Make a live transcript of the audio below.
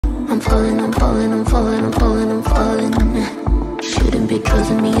I'm falling, I'm falling, I'm falling, I'm falling, I'm falling. Shouldn't be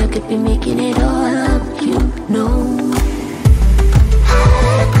trusting me, I could be making it all up, you know.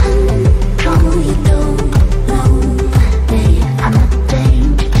 Control, you don't know me. I'm a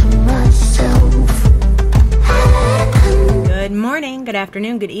danger to myself. Good morning, good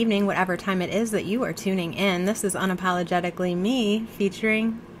afternoon, good evening, whatever time it is that you are tuning in. This is Unapologetically Me,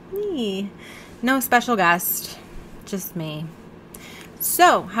 featuring me. No special guest, just me.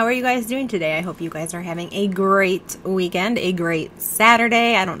 So, how are you guys doing today? I hope you guys are having a great weekend, a great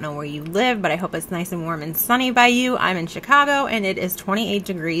Saturday. I don't know where you live, but I hope it's nice and warm and sunny by you. I'm in Chicago, and it is 28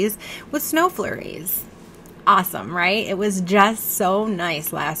 degrees with snow flurries. Awesome, right? It was just so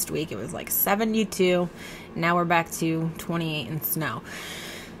nice last week. It was like 72. Now we're back to 28 and snow.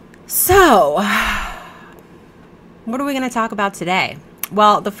 So, what are we going to talk about today?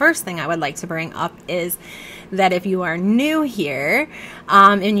 Well, the first thing I would like to bring up is that if you are new here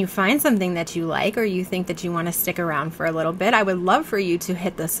and you find something that you like or you think that you want to stick around for a little bit, I would love for you to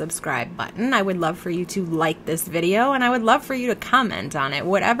hit the subscribe button. I would love for you to like this video, and I would love for you to comment on it,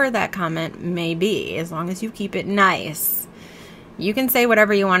 whatever that comment may be, as long as you keep it nice. You can say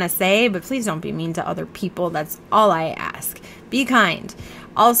whatever you want to say, but please don't be mean to other people. That's all I ask. Be kind.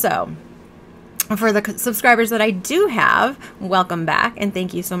 Also, for the subscribers that I do have, welcome back, and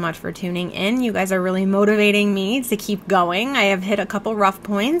thank you so much for tuning in. You guys are really motivating me to keep going. I have hit a couple rough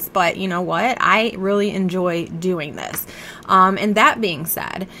points, but you know what? I really enjoy doing this. And that being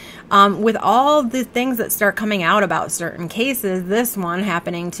said, with all the things that start coming out about certain cases, this one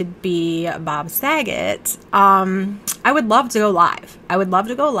happening to be Bob Saget, I would love to go live. I would love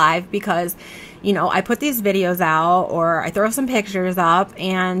to go live because, you know, I put these videos out or I throw some pictures up,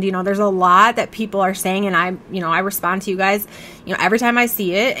 and, you know, there's a lot that people are saying, and I respond to you guys, you know, every time I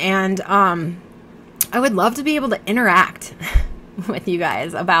see it. And I would love to be able to interact with you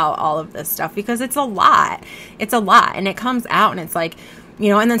guys about all of this stuff, because it's a lot. It's a lot, and it comes out, and it's like, you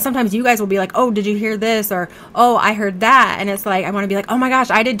know, and then sometimes you guys will be like, oh, did you hear this? Or, oh, I heard that. And it's like, I want to be like, oh my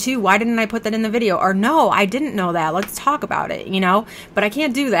gosh, I did too. Why didn't I put that in the video? Or no, I didn't know that. Let's talk about it, you know? But I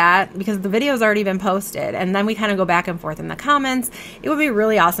can't do that because the video's already been posted. And then we kind of go back and forth in the comments. It would be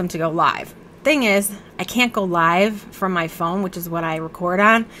really awesome to go live. Thing is, I can't go live from my phone, which is what I record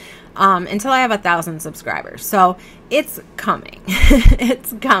on, until I have 1,000 subscribers. So it's coming.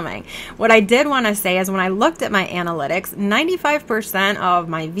 It's coming. What I did want to say is when I looked at my analytics, 95% of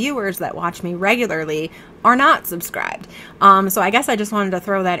my viewers that watch me regularly are not subscribed. So I guess I just wanted to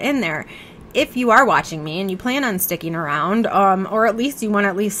throw that in there. If you are watching me and you plan on sticking around, or at least you want to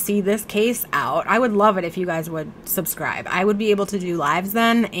at least see this case out, I would love it if you guys would subscribe. I would be able to do lives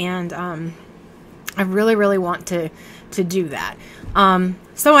then, and I really, really want to do that.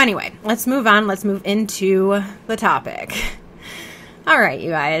 So anyway, let's move on. Let's move into the topic. All right, you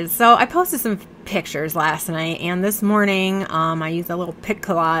guys. So I posted some pictures last night, and this morning I used a little pic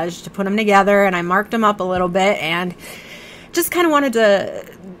collage to put them together, and I marked them up a little bit, and just kind of wanted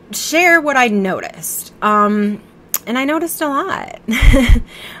to share what I noticed. And I noticed a lot.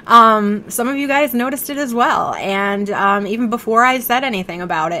 Some of you guys noticed it as well, and even before I said anything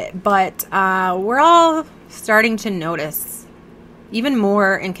about it. But we're all starting to notice even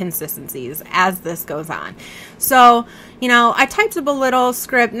more inconsistencies as this goes on. So, you know, I typed up a little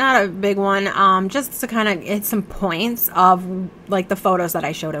script, not a big one, just to kind of get some points of like the photos that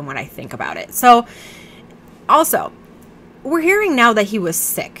I showed and what I think about it. So, also, we're hearing now that he was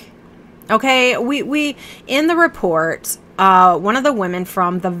sick. Okay, we in the report, one of the women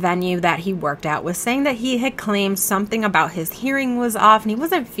from the venue that he worked at was saying that he had claimed something about his hearing was off and he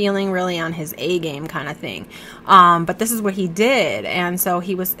wasn't feeling really on his A game kind of thing. But this is what he did, and so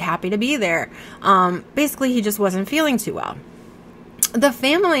he was happy to be there. Basically, he just wasn't feeling too well. The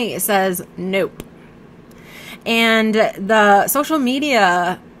family says nope. And the social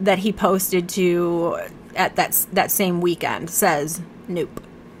media that he posted to at that same weekend says nope.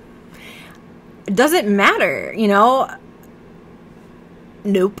 Does it matter, you know?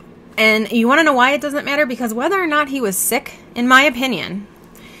 Nope. And you want to know why it doesn't matter? Because whether or not he was sick, in my opinion,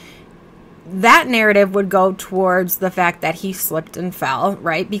 that narrative would go towards the fact that he slipped and fell,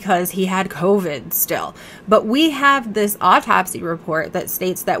 right? Because he had COVID still. But we have this autopsy report that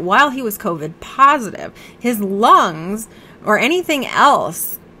states that while he was COVID positive, his lungs or anything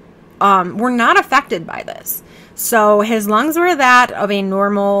else were not affected by this. So his lungs were that of a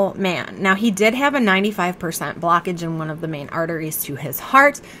normal man. Now, he did have a 95% blockage in one of the main arteries to his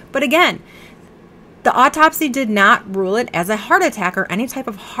heart. But again, the autopsy did not rule it as a heart attack or any type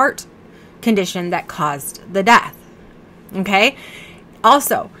of heart condition that caused the death. Okay?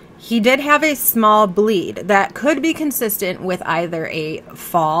 Also, he did have a small bleed that could be consistent with either a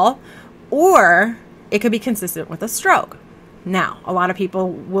fall or it could be consistent with a stroke. Now, a lot of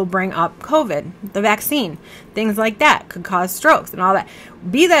people will bring up COVID, the vaccine, things like that could cause strokes and all that.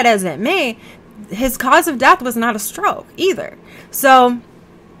 Be that as it may, his cause of death was not a stroke either. So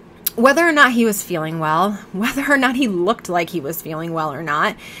whether or not he was feeling well, whether or not he looked like he was feeling well or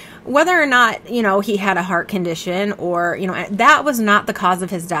not, whether or not, he had a heart condition or, that was not the cause of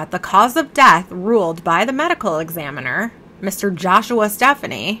his death. The cause of death ruled by the medical examiner, Mr. Joshua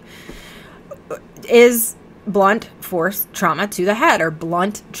Stephanie, is blunt force trauma to the head or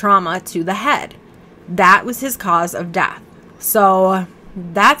blunt trauma to the head. That was his cause of death. So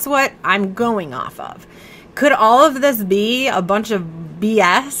that's what I'm going off of. Could all of this be a bunch of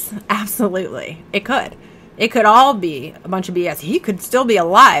BS? Absolutely. It could. It could all be a bunch of BS. He could still be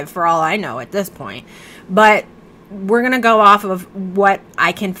alive for all I know at this point. But we're going to go off of what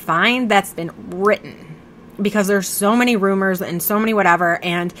I can find that's been written. Because there's so many rumors and so many whatever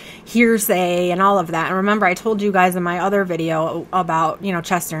and hearsay and all of that. And remember, I told you guys in my other video about,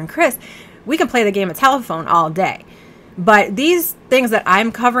 Chester and Chris, we can play the game of telephone all day. But these things that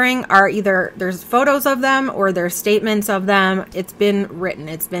I'm covering are either there's photos of them or there's statements of them. It's been written.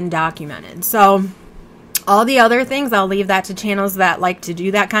 It's been documented. So all the other things, I'll leave that to channels that like to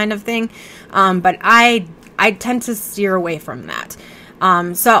do that kind of thing. But I tend to steer away from that.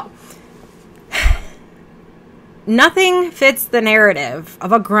 So nothing fits the narrative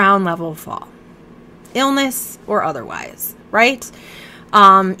of a ground level fall, illness or otherwise, right?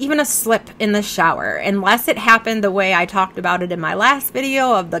 Even a slip in the shower, unless it happened the way I talked about it in my last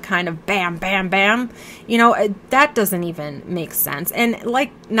video of the kind of bam, bam, bam, that doesn't even make sense. And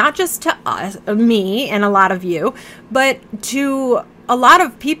like, not just to us, me and a lot of you, but to a lot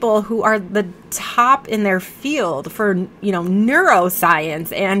of people who are the top in their field for,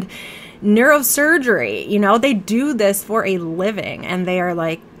 neuroscience and neurosurgery, they do this for a living and they are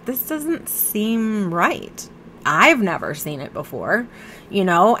like, this doesn't seem right. I've never seen it before,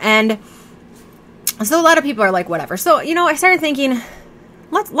 and so a lot of people are like, whatever. So, I started thinking,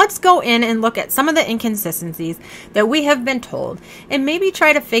 let's go in and look at some of the inconsistencies that we have been told and maybe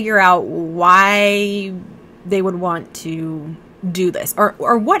try to figure out why they would want to do this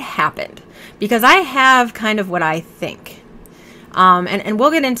or what happened, because I have kind of what I think. And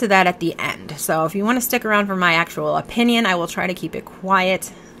we'll get into that at the end. So if you want to stick around for my actual opinion, I will try to keep it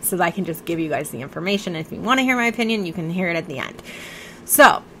quiet so that I can just give you guys the information. If you want to hear my opinion, you can hear it at the end.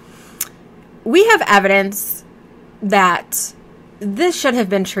 So we have evidence that this should have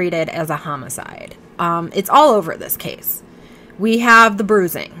been treated as a homicide. It's all over this case. We have the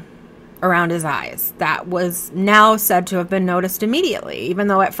bruising around his eyes that was now said to have been noticed immediately, even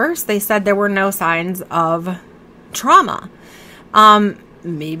though at first they said there were no signs of trauma.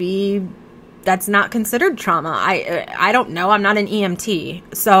 Maybe that's not considered trauma. I don't know. I'm not an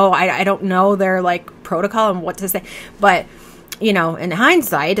EMT, so I don't know their like protocol and what to say. But, in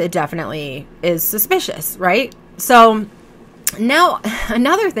hindsight, it definitely is suspicious, right? So now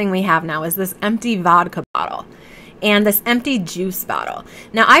another thing we have now is this empty vodka bottle and this empty juice bottle.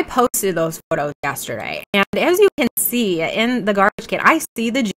 Now, I posted those photos yesterday, and as you can see in the garbage can, I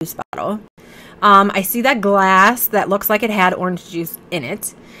see the juice bottle. I see that glass that looks like it had orange juice in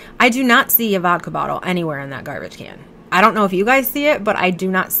it. I do not see a vodka bottle anywhere in that garbage can. I don't know if you guys see it, but I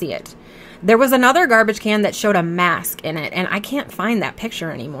do not see it. There was another garbage can that showed a mask in it, and I can't find that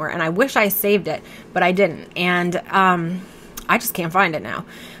picture anymore, and I wish I saved it, but I didn't. And I just can't find it now.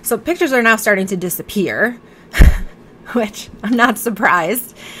 So pictures are now starting to disappear, which I'm not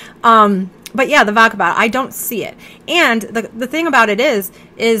surprised. But yeah, the vodka bottle, I don't see it. And the thing about it is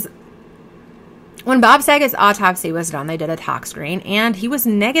when Bob Saget's autopsy was done, they did a tox screen, and he was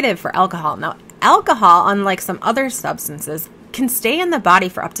negative for alcohol. Now, alcohol, unlike some other substances, can stay in the body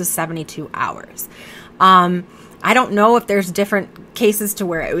for up to 72 hours. I don't know if there's different cases to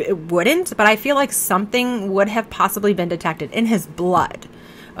where it wouldn't, but I feel like something would have possibly been detected in his blood.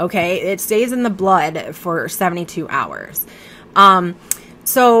 Okay, it stays in the blood for 72 hours.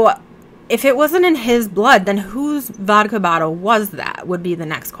 So if it wasn't in his blood, then whose vodka bottle was that? Would be the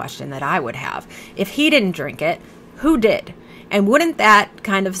next question that I would have. If he didn't drink it, who did? And wouldn't that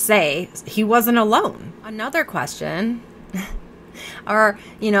kind of say he wasn't alone? Another question, or,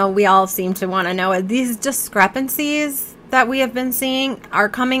 we all seem to want to know, these discrepancies that we have been seeing are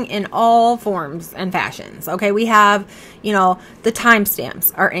coming in all forms and fashions. Okay, we have, the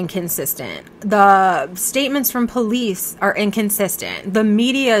timestamps are inconsistent. The statements from police are inconsistent. The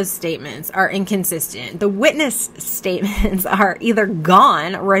media's statements are inconsistent. The witness statements are either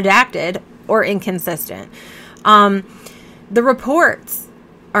gone, redacted, or inconsistent. The reports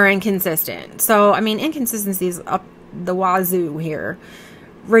are inconsistent. So, I mean, inconsistencies up the wazoo here.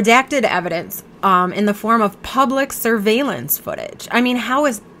 Redacted evidence in the form of public surveillance footage. I mean, how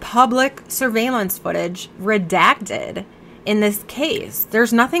is public surveillance footage redacted in this case?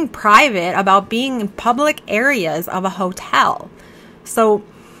 There's nothing private about being in public areas of a hotel. So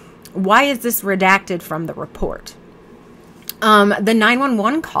why is this redacted from the report? The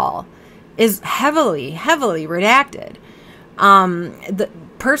 911 call is heavily redacted. The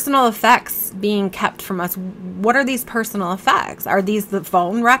personal effects being kept from us. What are these personal effects? Are these the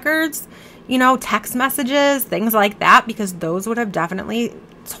phone records? You know, text messages, things like that, because those would have definitely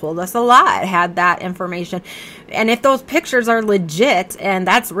told us a lot had that information. And if those pictures are legit and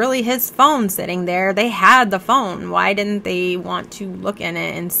that's really his phone sitting there, they had the phone. Why didn't they want to look in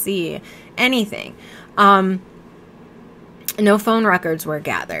it and see anything? No phone records were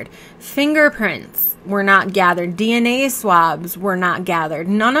gathered. Fingerprints were not gathered. DNA swabs were not gathered.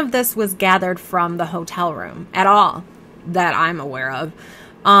 None of this was gathered from the hotel room at all that I'm aware of.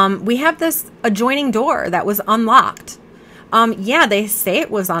 We have this adjoining door that was unlocked. Yeah, they say it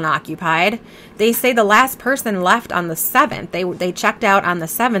was unoccupied. They say the last person left on the 7th. They checked out on the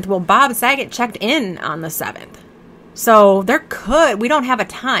 7th. Well, Bob Saget checked in on the 7th. So we don't have a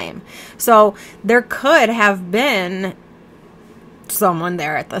time. So there could have been someone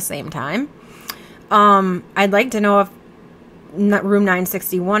there at the same time. I'd like to know if room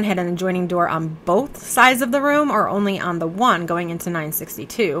 961 had an adjoining door on both sides of the room or only on the one going into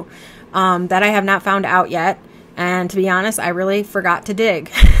 962. That I have not found out yet. And to be honest, I really forgot to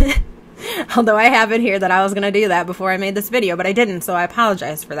dig. Although I have it here that I was going to do that before I made this video, but I didn't, so I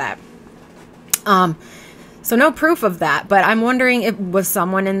apologize for that. So no proof of that, but I'm wondering if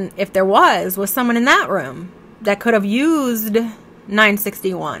someone in that room that could have used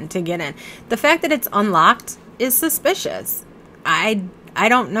 961 to get in. The fact that it's unlocked is suspicious. I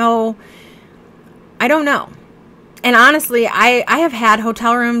don't know. And honestly, I have had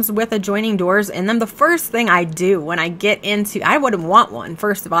hotel rooms with adjoining doors in them. The first thing I do when I get into, I wouldn't want one.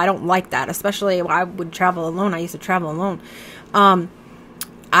 First of all, I don't like that, especially when I would travel alone. I used to travel alone.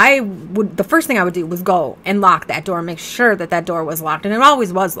 The first thing I would do was go and lock that door, make sure that door was locked. And it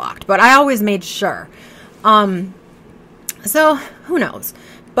always was locked, but I always made sure. So who knows?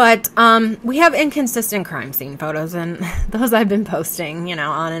 But we have inconsistent crime scene photos, and those I've been posting,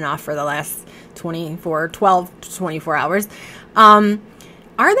 on and off for the last 12 to 24 hours. Are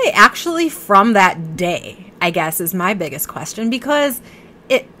they actually from that day, I guess, is my biggest question, because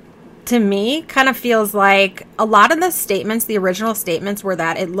it, to me, kind of feels like a lot of the statements, the original statements, were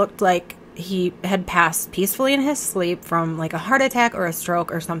that it looked like he had passed peacefully in his sleep from like a heart attack or a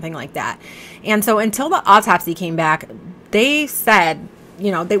stroke or something like that. And so until the autopsy came back, they said,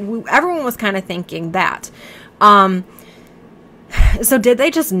 everyone was kind of thinking that. So did they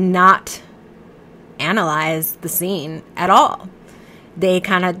just not analyze the scene at all? They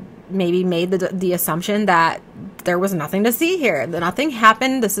kind of maybe made the assumption that there was nothing to see here, that nothing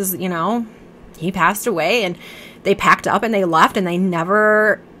happened. This is, he passed away, and they packed up and they left, and they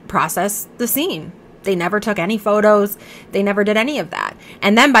never processed the scene. They never took any photos. They never did any of that.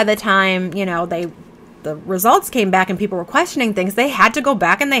 And then by the time, the results came back and people were questioning things, they had to go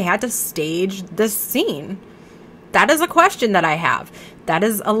back and they had to stage this scene. That is a question that I have. That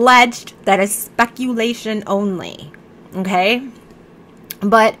is alleged. That is speculation only. Okay?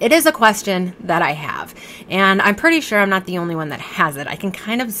 But it is a question that I have. And I'm pretty sure I'm not the only one that has it. I can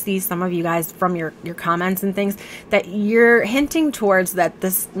kind of see some of you guys from your comments and things that you're hinting towards that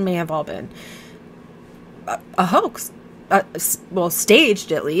this may have all been a hoax. Well,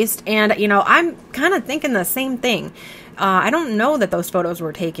 staged at least. And, I'm kind of thinking the same thing. I don't know that those photos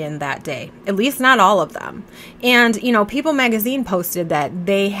were taken that day, at least not all of them. And, People Magazine posted that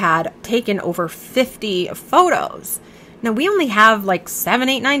they had taken over 50 photos. Now, we only have like 7,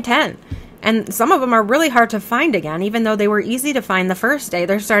 8, 9, 10. And some of them are really hard to find again. Even though they were easy to find the first day,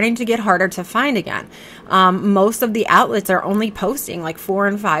 they're starting to get harder to find again. Most of the outlets are only posting like 4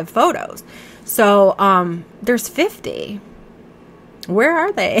 and 5 photos. So, there's 50. Where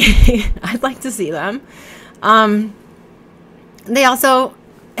are they? I'd like to see them. They also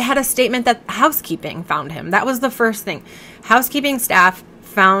had a statement that housekeeping found him. That was the first thing. Housekeeping staff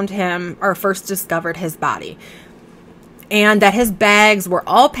found him, or first discovered his body. And that his bags were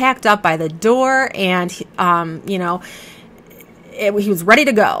all packed up by the door, and, he was ready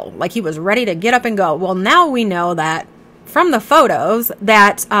to go. Like, he was ready to get up and go. Well, now we know that from the photos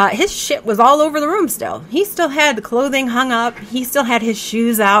that his shit was all over the room still. He still had the clothing hung up. He still had his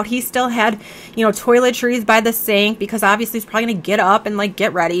shoes out. He still had, toiletries by the sink, because obviously he's probably going to get up and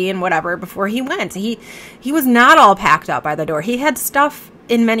get ready and whatever before he went. He was not all packed up by the door. He had stuff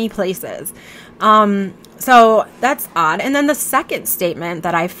in many places. So that's odd. And then the second statement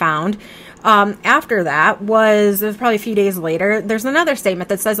that I found after that it was probably a few days later. There's another statement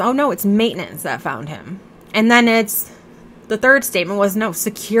that says, oh no, it's maintenance that found him. And then the third statement was, no,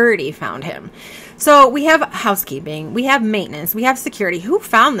 security found him. So we have housekeeping, we have maintenance, we have security. Who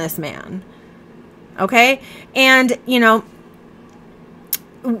found this man? Okay. And the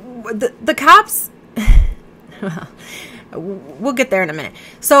cops, well, we'll get there in a minute.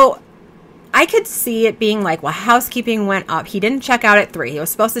 So I could see it being like, well, housekeeping went up. He didn't check out at 3. He was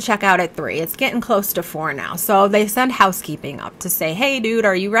supposed to check out at 3. It's getting close to 4 now. So they send housekeeping up to say, hey, dude,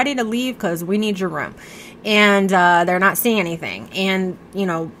 are you ready to leave? Because we need your room. And they're not seeing anything. And,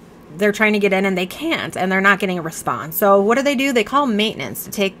 they're trying to get in and they can't. And they're not getting a response. So what do? They call maintenance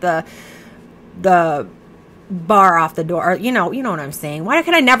to take the bar off the door. You know what I'm saying. Why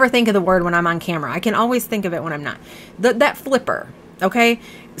can I never think of the word when I'm on camera? I can always think of it when I'm not. That flipper. Okay.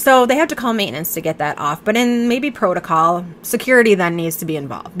 So they have to call maintenance to get that off. But in maybe protocol, security then needs to be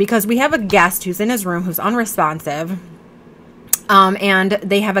involved because we have a guest who's in his room who's unresponsive. And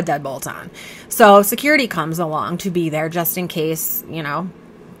they have a deadbolt on. So security comes along to be there just in case,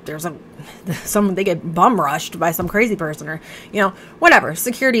 there's they get bum rushed by some crazy person or, whatever.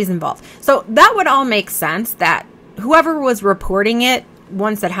 Security's involved. So that would all make sense that whoever was reporting it,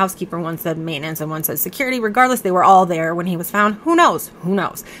 one said housekeeper, one said maintenance, and one said security. Regardless, they were all there when he was found. Who knows?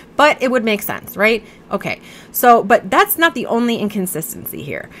 But it would make sense, right? Okay. So, but that's not the only inconsistency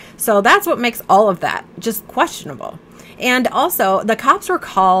here. So that's what makes all of that just questionable. And also, the cops were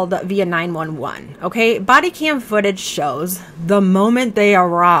called via 911, okay? Body cam footage shows the moment they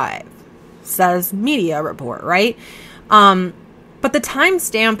arrive, says media report, right? But the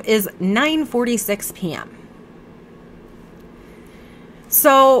timestamp is 9:46 p.m.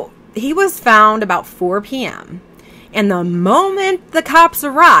 So he was found about 4 p.m. And the moment the cops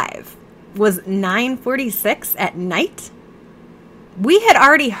arrive was 9:46 at night. We had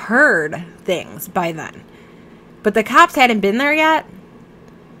already heard things by then. But the cops hadn't been there yet.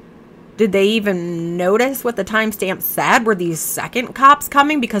 Did they even notice what the timestamp said? Were these second cops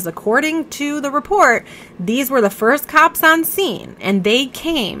coming? Because according to the report, these were the first cops on scene. And they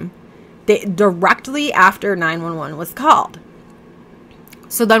came directly after 911 was called.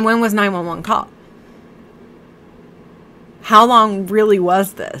 So then when was 911 called? How long really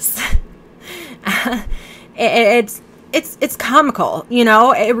was this? It's comical,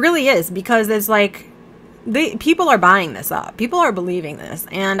 It really is because it's like people are buying this up. People are believing this,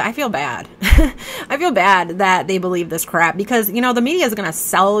 and I feel bad. I feel bad that they believe this crap because, the media is going to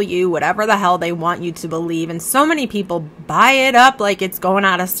sell you whatever the hell they want you to believe, and so many people buy it up like it's going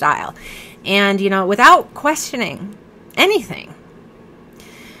out of style, and, without questioning anything.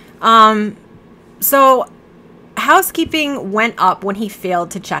 So housekeeping went up when he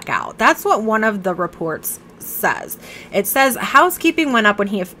failed to check out. That's what one of the reports says. It says housekeeping went up when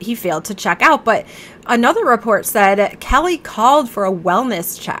he failed to check out, but another report said Kelly called for a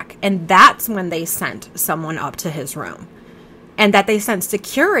wellness check, and that's when they sent someone up to his room, and that they sent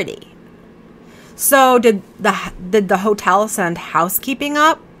security. So did the hotel send housekeeping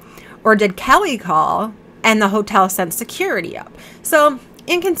up, or did Kelly call and the hotel sent security up? So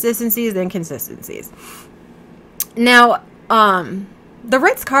inconsistencies. Now, the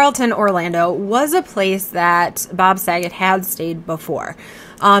Ritz-Carlton Orlando was a place that Bob Saget had stayed before.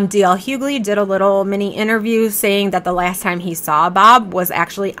 D.L. Hughley did a little mini interview saying that the last time he saw Bob was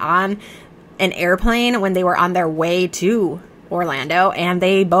actually on an airplane when they were on their way to Orlando, and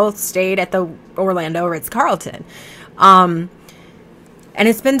they both stayed at the Orlando Ritz-Carlton. And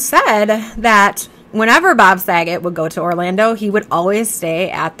it's been said that whenever Bob Saget would go to Orlando, he would always stay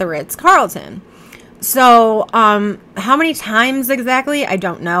at the Ritz-Carlton. So, how many times exactly? I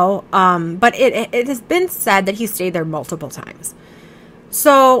don't know. But it has been said that he stayed there multiple times.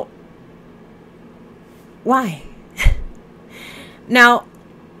 So, why? Now,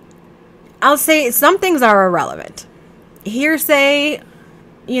 I'll say some things are irrelevant. Hearsay,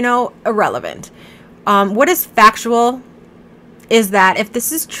 irrelevant. What is factual is that if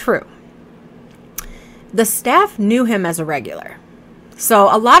this is true, the staff knew him as a regular.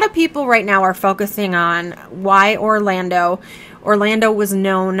 So a lot of people right now are focusing on why Orlando was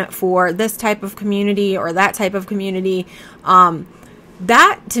known for this type of community or that type of community.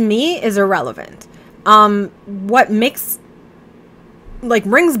 That to me is irrelevant. What rings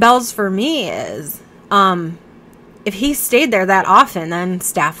bells for me is if he stayed there that often, then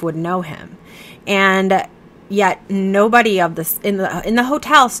staff would know him. And yet nobody of this in the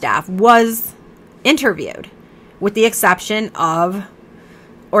hotel staff was interviewed, with the exception of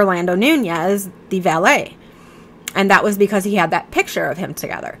Orlando Nunez, the valet. And that was because he had that picture of him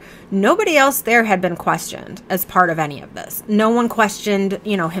together. Nobody else there had been questioned as part of any of this. No one questioned,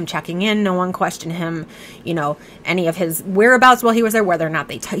 him checking in. No one questioned him, any of his whereabouts while he was there, whether or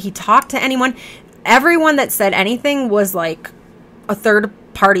not he talked to anyone. Everyone that said anything was like a third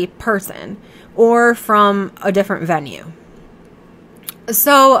party person or from a different venue.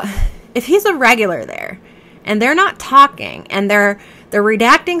 So if he's a regular there and they're not talking and they're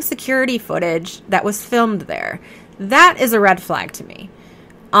redacting security footage that was filmed there, that is a red flag to me.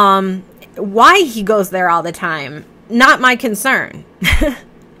 Why he goes there all the time, not my concern.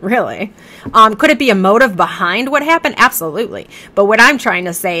 Really. Could it be a motive behind what happened? Absolutely. But what I'm trying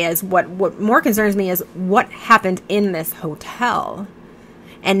to say is what more concerns me is what happened in this hotel.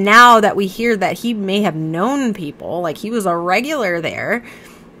 And now that we hear that he may have known people, like he was a regular there,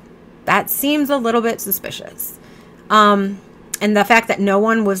 that seems a little bit suspicious. And the fact that no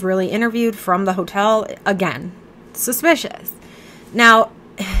one was really interviewed from the hotel, again, suspicious. Now,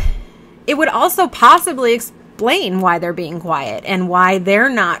 it would also possibly explain why they're being quiet and why they're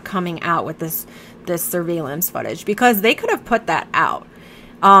not coming out with this surveillance footage, because they could have put that out.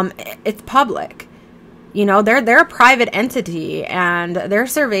 It's public. They're a private entity and their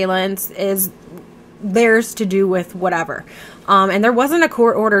surveillance is theirs to do with whatever. And there wasn't a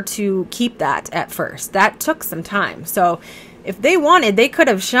court order to keep that at first. That took some time. So if they wanted, they could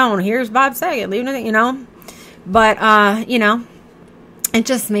have shown, here's Bob Saget, but, it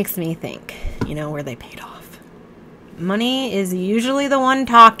just makes me think, where they paid off. Money is usually the one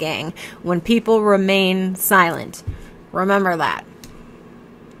talking when people remain silent. Remember that.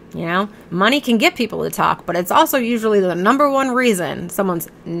 Money can get people to talk, but it's also usually the number one reason someone's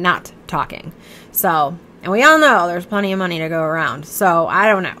not talking. So, and we all know there's plenty of money to go around. So, I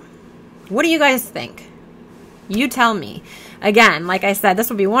don't know. What do you guys think? You tell me. Again, like I said, this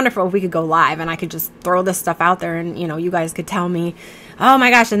would be wonderful if we could go live and I could just throw this stuff out there and, you guys could tell me, oh my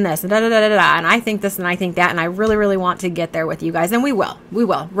gosh, and this, and da-da-da-da-da, and I think this and I think that, and I really, really want to get there with you guys, and we will,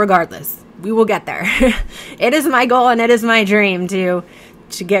 regardless. We will get there. It is my goal and it is my dream to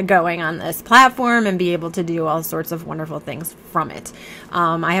get going on this platform and be able to do all sorts of wonderful things from it.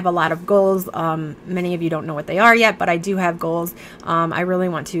 I have a lot of goals. Many of you don't know what they are yet, but I do have goals. I really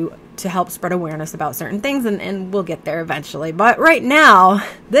want to help spread awareness about certain things, and we'll get there eventually. But right now,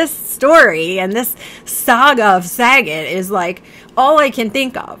 this story and this saga of Saget is like all I can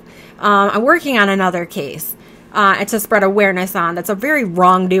think of. I'm working on another case to spread awareness on. That's a very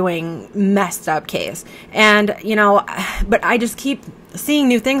wrongdoing, messed up case. And, but I just keep seeing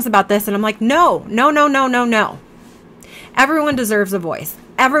new things about this, and I'm like, no. Everyone deserves a voice.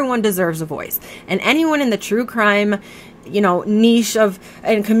 Everyone deserves a voice. And anyone in the true crime, niche of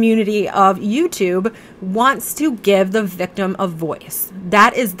and community of YouTube wants to give the victim a voice.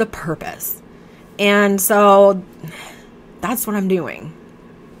 That is the purpose. And so that's what I'm doing.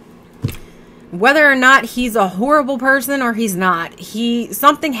 Whether or not he's a horrible person or he's not,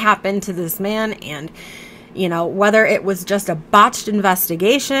 something happened to this man, and whether it was just a botched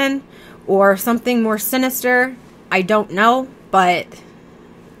investigation or something more sinister, I don't know, but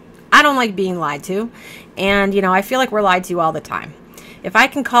I don't like being lied to. And, I feel like we're lied to all the time. If I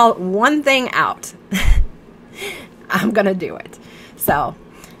can call one thing out, I'm going to do it. So,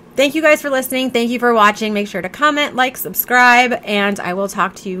 thank you guys for listening. Thank you for watching. Make sure to comment, like, subscribe, and I will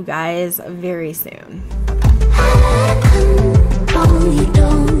talk to you guys very soon. Oh, you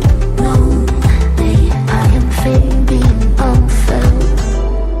don't